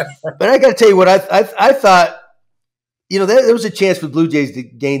I got to tell you what I thought. There was a chance for the Blue Jays to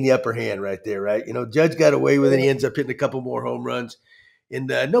gain the upper hand right there, right? Judge got away with it. He ends up hitting a couple more home runs. And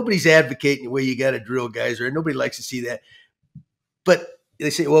nobody's advocating the way you got to drill guys, or nobody likes to see that. But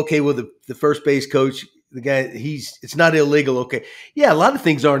they say, well, okay, the first base coach, the guy, it's not illegal. Okay. Yeah, a lot of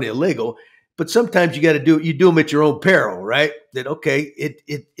things aren't illegal, but sometimes you got to you do them at your own peril, right? That, okay,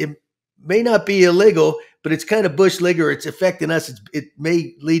 it may not be illegal, but it's kind of bush league, or it's affecting us. It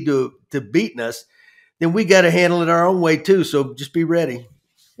may lead to beating us. Then we got to handle it our own way too. So just be ready.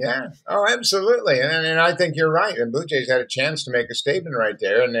 Yeah. Oh, absolutely. And I think you're right. And Blue Jays had a chance to make a statement right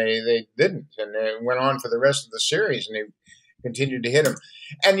there, and they didn't. And they went on for the rest of the series, and they continued to hit him.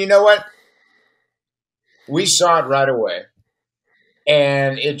 And you know what? We saw it right away,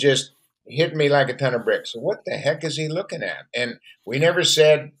 and it just hit me like a ton of bricks. What the heck is he looking at? And we never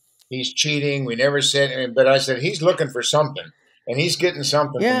said he's cheating. We never said, but I said he's looking for something, and he's getting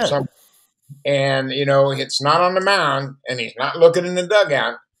something from something. And, it's not on the mound, and he's not looking in the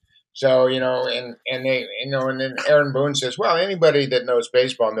dugout. So, and then Aaron Boone says, well, anybody that knows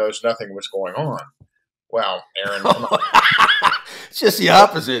baseball knows nothing was going on. Well, Aaron, come on. It's just the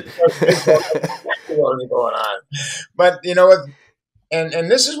opposite. What was going on? But you know what?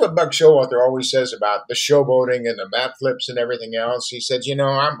 And this is what Buck Showalter always says about the showboating and the bat flips and everything else. He says,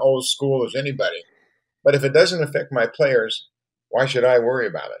 I'm old school as anybody, but if it doesn't affect my players, why should I worry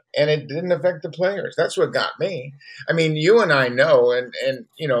about it? And it didn't affect the players. That's what got me. I mean, you and I know, and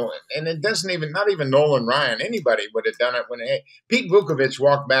it doesn't even, not even Nolan Ryan, anybody would have done it when Pete Vukovich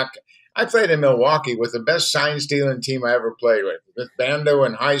walked back I played in Milwaukee with the best sign-stealing team I ever played with Bando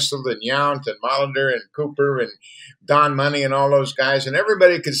and Heisel and Yount and Molitor and Cooper and Don Money and all those guys, and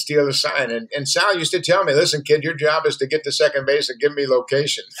everybody could steal a sign. And Sal used to tell me, listen, kid, your job is to get to second base and give me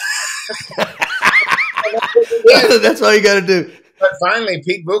location. That's all you got to do. But finally,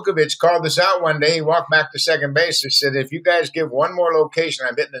 Pete Vukovich called us out one day. He walked back to second base and said, if you guys give one more location,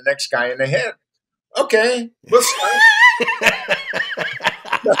 I'm hitting the next guy in the head. Okay, we'll start.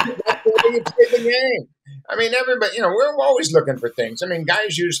 That's the way you play the game. I mean, everybody, we're always looking for things. I mean,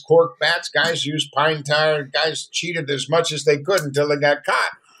 guys used cork bats, guys used pine tar, guys cheated as much as they could until they got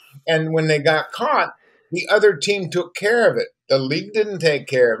caught. And when they got caught, the other team took care of it. The league didn't take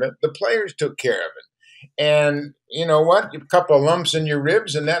care of it. The players took care of it. And you know what? A couple of lumps in your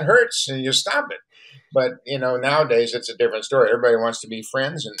ribs, and that hurts, and you stop it. But nowadays it's a different story. Everybody wants to be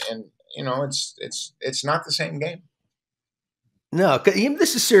friends, and it's not the same game. No,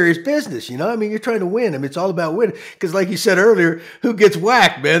 this is serious business. I mean, you're trying to win. I mean, it's all about winning. Because, like you said earlier, who gets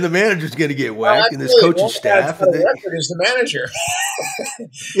whacked, man? The manager's going to get whacked, and this coaching staff. The record is the manager.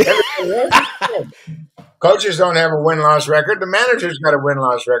 Coaches don't have a win-loss record. The manager's got a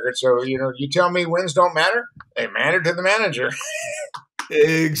win-loss record. So, you tell me wins don't matter? They matter to the manager.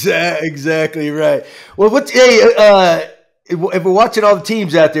 Exactly right. Well, if we're watching all the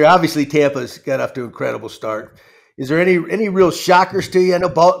teams out there, obviously Tampa's got off to an incredible start. Is there any real shockers to you? I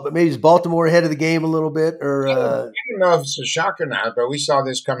know maybe is Baltimore ahead of the game a little bit? Or I don't know if it's a shock or not, but we saw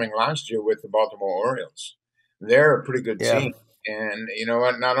this coming last year with the Baltimore Orioles. They're a pretty good team. And you know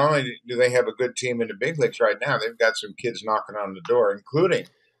what? Not only do they have a good team in the big leagues right now, they've got some kids knocking on the door, including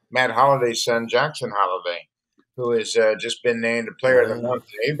Matt Holliday's son, Jackson Holliday, who has just been named a Player of the Month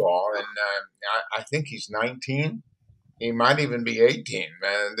in A-ball. And I think he's 19. He might even be 18.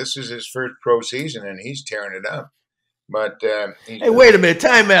 This is his first pro season, and he's tearing it up. But hey, wait a minute!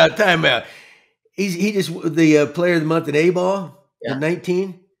 Time out. He just the Player of the Month in A-ball at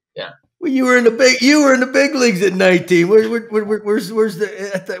 19. Yeah. Well, you were in the big leagues at 19. Where's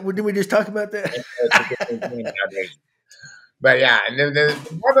the? Didn't we just talk about that? But yeah, and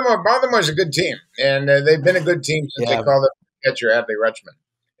Baltimore's a good team, and they've been a good team since they called it catcher Adley Rutschman.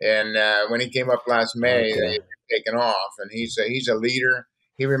 And when he came up last May, they were taken off, and he's a leader.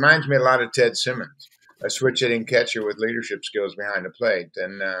 He reminds me a lot of Ted Simmons, a switch hitting catcher with leadership skills behind the plate,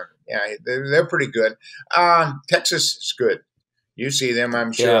 and they're pretty good. Texas is good. You see them,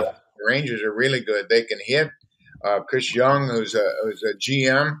 I'm sure. Yeah. The Rangers are really good. They can hit. Chris Young, who's a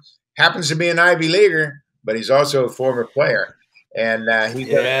GM, happens to be an Ivy Leaguer, but he's also a former player. And he's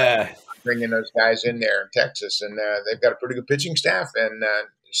bringing those guys in there in Texas. And they've got a pretty good pitching staff. And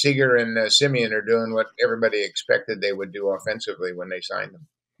Seager and Simeon are doing what everybody expected they would do offensively when they signed them.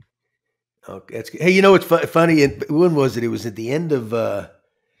 Oh, that's good. Hey, it's funny. When was it? It was at the end of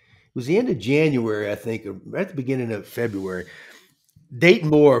January, I think, or right at the beginning of February. Dayton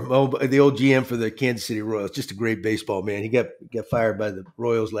Moore, the old GM for the Kansas City Royals, just a great baseball man. He got fired by the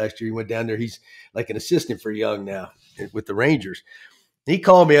Royals last year. He went down there. He's like an assistant for Young now with the Rangers. He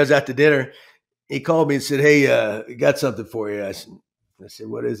called me. I was out to dinner. He called me and said, "Hey, we got something for you." I said,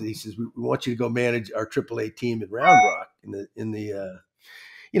 "What is it?" He says, "We want you to go manage our AAA team in Round Rock in the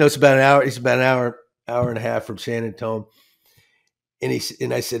it's about an hour. It's about an hour and a half from San Antonio."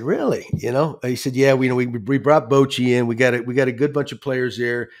 And I said, "Really?" He said, "Yeah, we brought Bochy in. We got a good bunch of players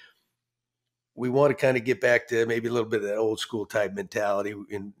there. We want to kind of get back to maybe a little bit of that old school type mentality,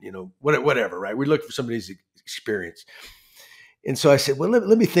 and whatever, right? We look for somebody's experience." And so I said, "Well,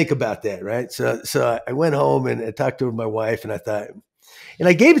 let me think about that, right?" So I went home and I talked to my wife, and I thought, and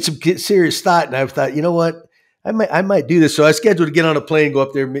I gave it some serious thought, and I thought, you know what? I might do this. So I scheduled to get on a plane, go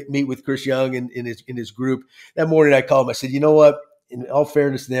up there, meet with Chris Young and in his group. That morning I called him. I said, "You know what? In all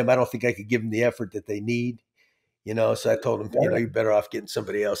fairness to them, I don't think I could give them the effort that they need." So I told them, you're better off getting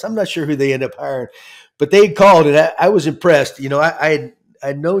somebody else. I'm not sure who they end up hiring, but they called, and I was impressed. I'd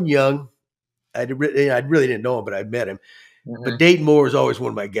known Young. I really didn't know him, but I met him. Mm-hmm. But Dayton Moore is always one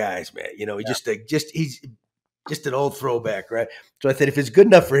of my guys, man. He's just an old throwback, right? So I said, if it's good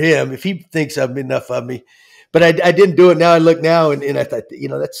enough for him, if he thinks I'm enough of me, but I didn't do it. Now I look now, and I thought,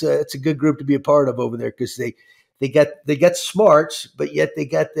 that's a good group to be a part of over there, because they got smarts, but yet they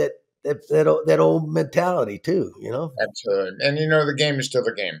got that old mentality too, Absolutely. And the game is still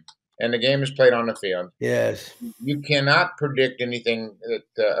the game, and the game is played on the field. Yes. You cannot predict anything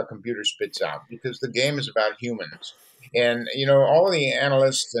that a computer spits out, because the game is about humans. And all of the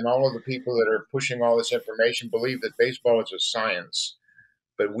analysts and all of the people that are pushing all this information believe that baseball is a science,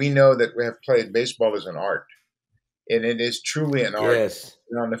 but we know that we have played baseball as an art. And it is truly an art. Yes.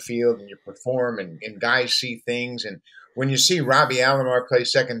 You're on the field and you perform, and guys see things. And when you see Robbie Alomar play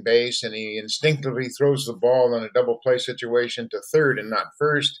second base and he instinctively throws the ball in a double play situation to third and not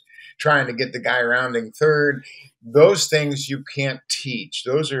first, trying to get the guy rounding third, those things you can't teach.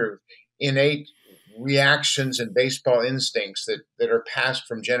 Those are innate reactions and baseball instincts that are passed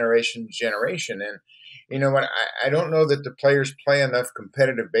from generation to generation. And you know what? I don't know that the players play enough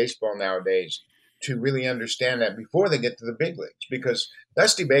competitive baseball nowadays to really understand that before they get to the big leagues. Because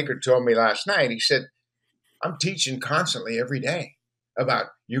Dusty Baker told me last night, he said, I'm teaching constantly every day about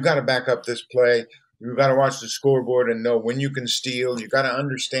you got to back up this play. You got to watch the scoreboard and know when you can steal. You got to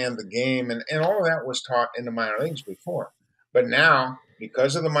understand the game. And all of that was taught in the minor leagues before. But now,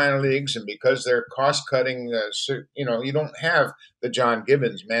 because of the minor leagues and because they're cost-cutting, you don't have the John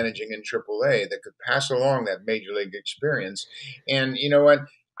Gibbons managing in AAA that could pass along that major league experience. And you know what?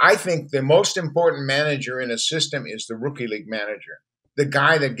 I think the most important manager in a system is the rookie league manager, the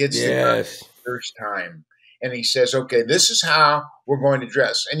guy that gets the first time. And he says, okay, this is how we're going to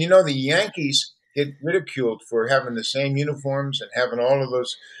dress. And, the Yankees get ridiculed for having the same uniforms and having all of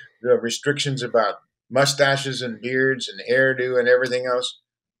those restrictions about mustaches and beards and hairdo and everything else.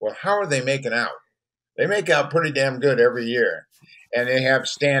 Well, how are they making out? They make out pretty damn good every year. And they have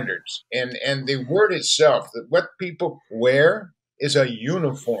standards. And the word itself, that what people wear is a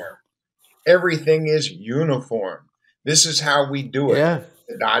uniform. Everything is uniform. This is how we do it. Yeah.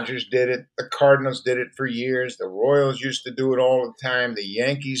 The Dodgers did it. The Cardinals did it for years. The Royals used to do it all the time. The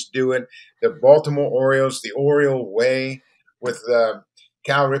Yankees do it. The Baltimore Orioles, the Oriole way with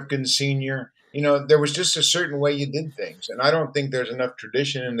Cal Ripken Sr. There was just a certain way you did things. And I don't think there's enough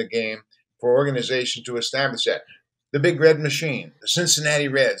tradition in the game for organizations to establish that. The Big Red Machine, the Cincinnati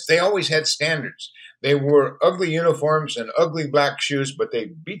Reds, they always had standards. They wore ugly uniforms and ugly black shoes, but they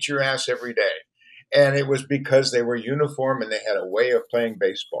beat your ass every day. And it was because they were uniform and they had a way of playing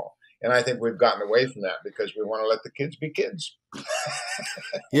baseball. And I think we've gotten away from that because we want to let the kids be kids.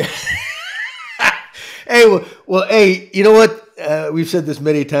 Yeah. Hey, you know what? We've said this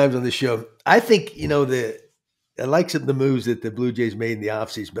many times on the show. I think, I like some of the moves that the Blue Jays made in the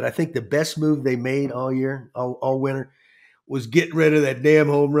offseason, but I think the best move they made all year, all winter, was getting rid of that damn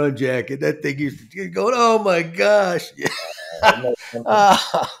home run jacket. That thing used to go, oh my gosh.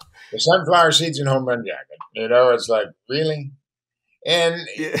 The sunflower seeds and home run jacket. It's like, really? And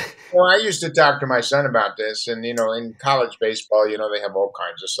I used to talk to my son about this. And, in college baseball, they have all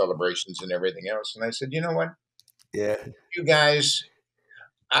kinds of celebrations and everything else. And I said, you know what? Yeah. You guys,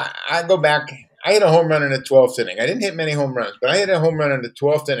 I go back. I hit a home run in the 12th inning. I didn't hit many home runs, but I hit a home run in the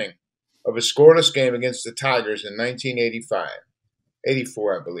 12th inning of a scoreless game against the Tigers in 84,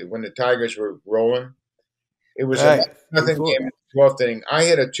 I believe, when the Tigers were rolling. It was a nothing game in the 12th inning. I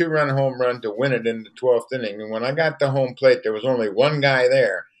hit a 2-run home run to win it in the 12th inning. And when I got to home plate, there was only one guy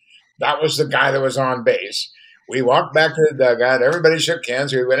there. That was the guy that was on base. We walked back to the dugout. Everybody shook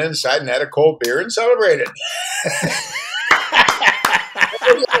hands. We went inside and had a cold beer and celebrated.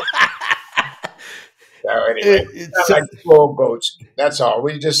 So anyway, it's like old goats. That's all.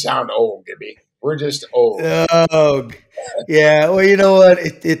 We just sound old, Gibby. We're just old. Oh, yeah. Well, you know what?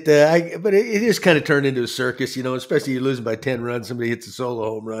 But it just kind of turned into a circus, especially you're losing by 10 runs. Somebody hits a solo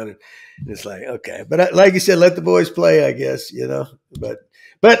home run, and it's like, okay. But like you said, let the boys play, I guess, But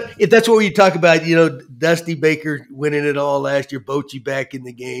if that's what you talk about, Dusty Baker winning it all last year, Bochy back in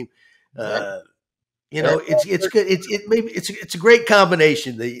the game. It's good. It's a great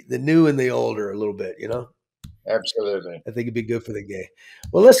combination, the new and the older a little bit, Absolutely. I think it'd be good for the game.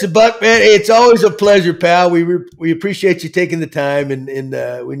 Well, listen, Buck, man, it's always a pleasure, pal. We appreciate you taking the time, and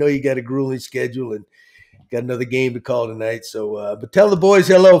we know you got a grueling schedule and got another game to call tonight. So, but tell the boys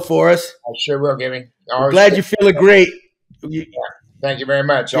hello for us. I sure will, Gibby. Glad you're feeling great. Thank you very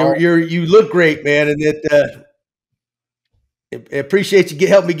much. You look great, man, and I appreciate you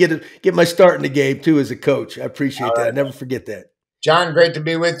helping me get my start in the game too as a coach. I appreciate that. I never forget that. John, great to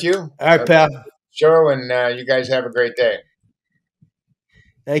be with you. All right, pal. Show, and you guys have a great day.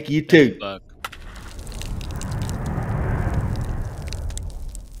 Thank you, too. Buck.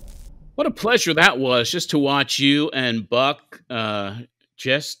 What a pleasure that was, just to watch you and Buck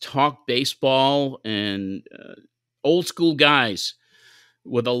just talk baseball and old school guys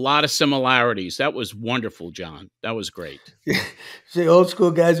with a lot of similarities. That was wonderful, John. That was great. See, old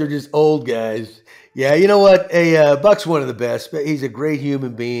school guys are just old guys. Yeah, you know what? Buck's one of the best. But he's a great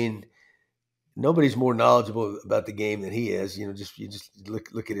human being. Nobody's more knowledgeable about the game than he is. You just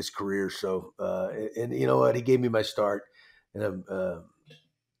look at his career. So, and you know what? He gave me my start, and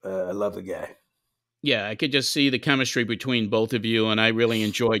I love the guy. Yeah, I could just see the chemistry between both of you, and I really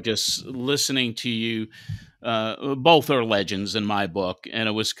enjoyed just listening to you. Both are legends in my book, and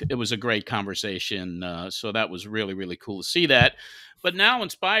it was a great conversation. So that was really, really cool to see that. But now,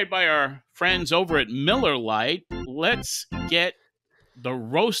 inspired by our friends over at Miller Lite, let's get the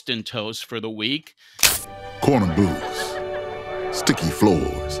roast and toast for the week. Corner booths, sticky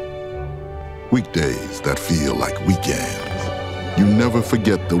floors, weekdays that feel like weekends. You never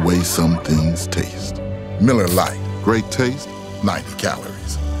forget the way some things taste. Miller Lite, great taste, 90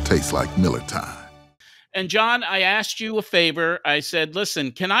 calories. Tastes like Miller time. And John, I asked you a favor. I said,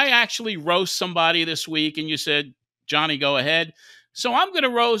 listen, can I actually roast somebody this week? And you said, Johnny, go ahead. So I'm going to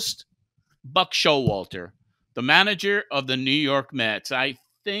roast Buck Showalter, the manager of the New York Mets. I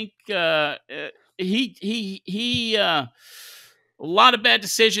think he a lot of bad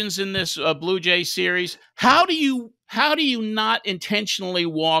decisions in this Blue Jay series. How do you not intentionally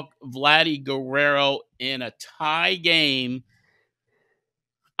walk Vladdy Guerrero in a tie game?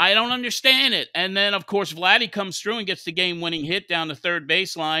 I don't understand it. And then, of course, Vladdy comes through and gets the game-winning hit down the third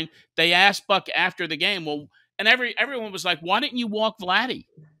baseline. They asked Buck after the game, well, and everyone was like, why didn't you walk Vladdy?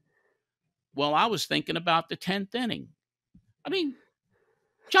 Well, I was thinking about the 10th inning. I mean,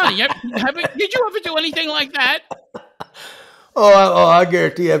 Johnny, did you ever do anything like that? I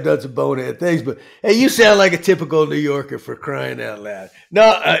guarantee I've done some bonehead things, but hey, you sound like a typical New Yorker, for crying out loud.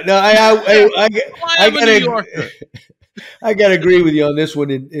 I got to agree with you on this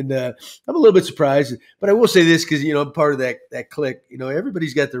one. And I'm a little bit surprised, but I will say this because I'm part of that clique.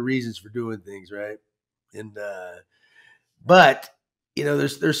 Everybody's got their reasons for doing things, right? And but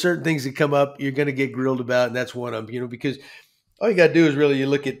there's certain things that come up you're going to get grilled about, and that's one of them. Because all you got to do is really you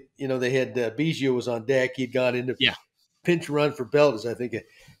look at they had Biggio was on deck. He'd gone into pinch run for Belters, I think that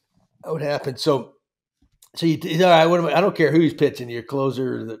would happen. So you all right? I don't care who's pitching, your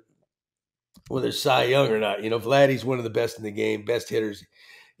closer, whether it's Cy Young or not. Vladdy's one of the best in the game, best hitters,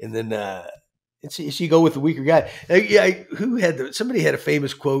 and then so you go with the weaker guy. Somebody had a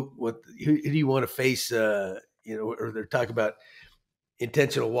famous quote. Who do you want to face? Or they're talking about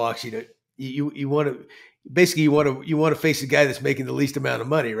intentional walks. You want to. Basically, you want to face the guy that's making the least amount of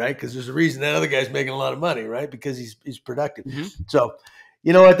money, right? Because there's a reason that other guy's making a lot of money, right? Because he's productive. Mm-hmm. So,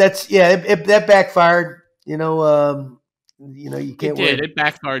 you know what? That backfired. You can't. It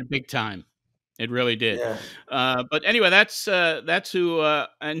backfired big time. It really did. Yeah. But anyway, that's who.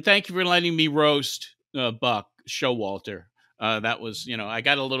 And thank you for letting me roast Buck Showalter. That was, I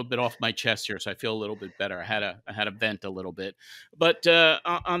got a little bit off my chest here, so I feel a little bit better. I had a vent a little bit. But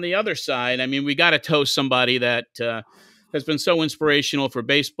on the other side, I mean, we got to toast somebody that has been so inspirational for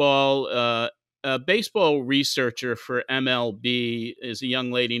baseball. A baseball researcher for MLB is a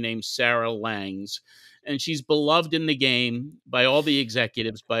young lady named Sarah Langs, and she's beloved in the game by all the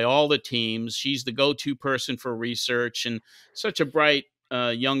executives, by all the teams. She's the go-to person for research, and such a bright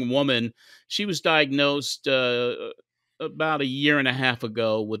young woman. She was diagnosed about a year and a half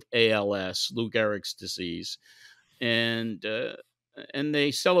ago with ALS, Lou Gehrig's disease. And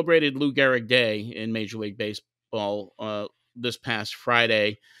they celebrated Lou Gehrig Day in Major League Baseball this past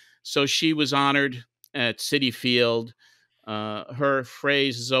Friday. So she was honored at Citi Field. Her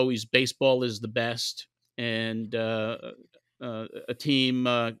phrase is always, baseball is the best. And a team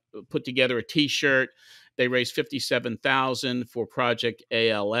put together a T-shirt. They raised $57,000 for Project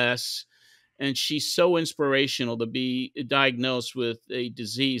ALS. And she's so inspirational to be diagnosed with a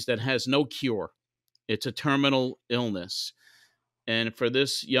disease that has no cure. It's a terminal illness. And for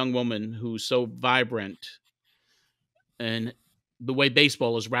this young woman who's so vibrant and the way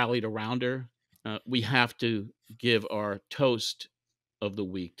baseball has rallied around her, we have to give our toast of the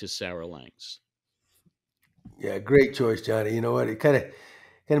week to Sarah Langs. Yeah, great choice, Johnny. You know what? It kind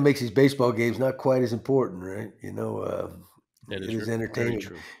of makes these baseball games not quite as important, right? It is entertaining.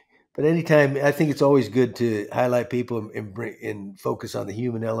 But anytime, I think it's always good to highlight people and focus on the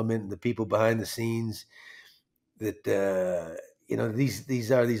human element and the people behind the scenes. That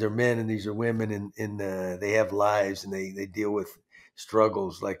these are men and these are women, and they have lives and they deal with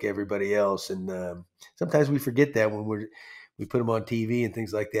struggles like everybody else. And sometimes we forget that when we put them on TV and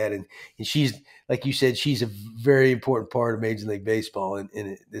things like that. And she's, like you said, she's a very important part of Major League Baseball,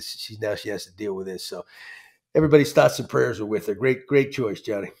 and she has to deal with this. So everybody's thoughts and prayers are with her. Great choice,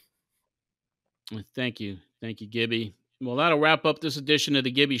 Johnny. Thank you, Gibby. Well, that'll wrap up this edition of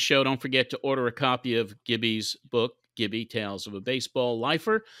the Gibby Show. Don't forget to order a copy of Gibby's book, Gibby, Tales of a Baseball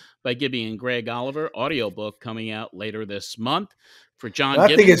Lifer, by Gibby and Greg Oliver. Audiobook coming out later this month. For John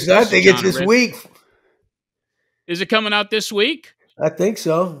Gibby, I think it's this week. Is it coming out this week? I think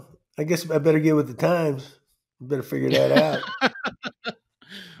so. I guess I better get with the times. I better figure that out.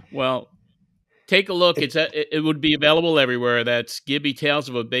 Well, take a look. It would be available everywhere. That's Gibby Tales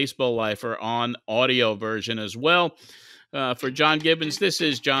of a Baseball Lifer on audio version as well. For John Gibbons, this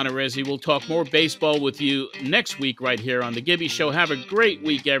is John Arezzi. We'll talk more baseball with you next week right here on The Gibby Show. Have a great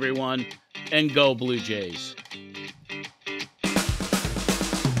week, everyone, and go Blue Jays.